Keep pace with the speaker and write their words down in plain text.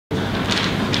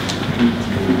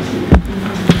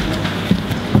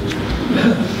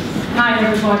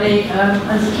everybody.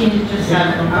 As Keen just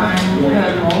said, I'm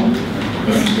her mum.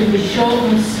 This is going to be short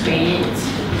and sweet.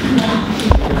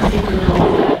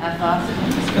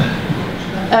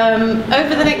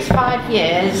 Over the next 5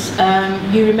 years,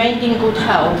 you remained in good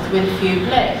health with a few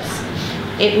blips.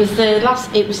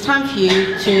 It was time for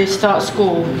you to start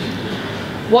school.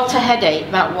 What a headache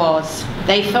that was.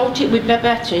 They felt it would be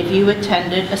better if you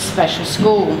attended a special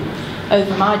school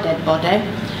over my dead body.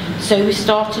 So we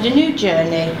started a new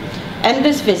journey.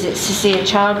 Endless visits to see a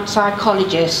child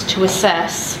psychologist to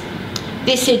assess.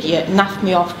 This idiot naffed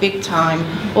me off big time.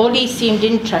 All he seemed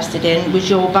interested in was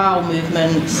your bowel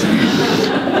movements.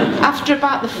 After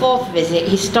about the 4th visit,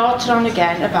 he started on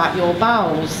again about your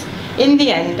bowels. In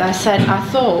the end, I said I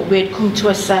thought we'd come to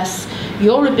assess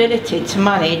your ability to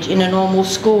manage in a normal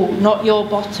school, not your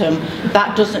bottom.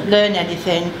 That doesn't learn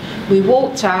anything. We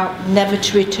walked out, never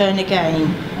to return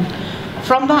again.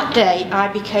 From that day, I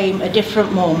became a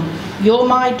different mum. You're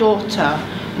my daughter.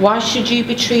 Why should you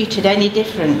be treated any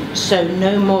different? So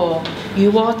no more.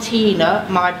 You are Tina,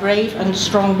 my brave and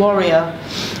strong warrior.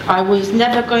 I was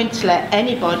never going to let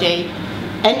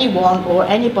anyone or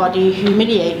anybody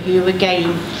humiliate you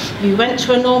again. You went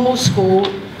to a normal school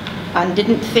and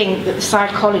didn't think that the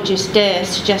psychologist dare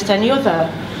suggest any other.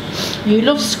 You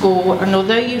loved school, and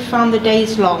although you found the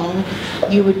days long,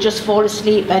 you would just fall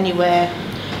asleep anywhere.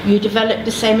 You developed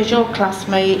the same as your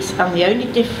classmates, and the only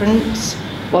difference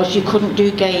was you couldn't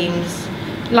do games.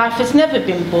 Life has never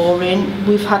been boring.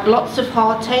 We've had lots of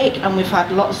heartache and we've had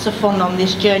lots of fun on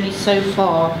this journey so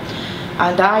far.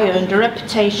 And I earned a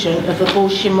reputation of a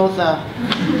bullshit mother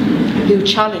who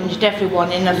challenged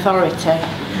everyone in authority.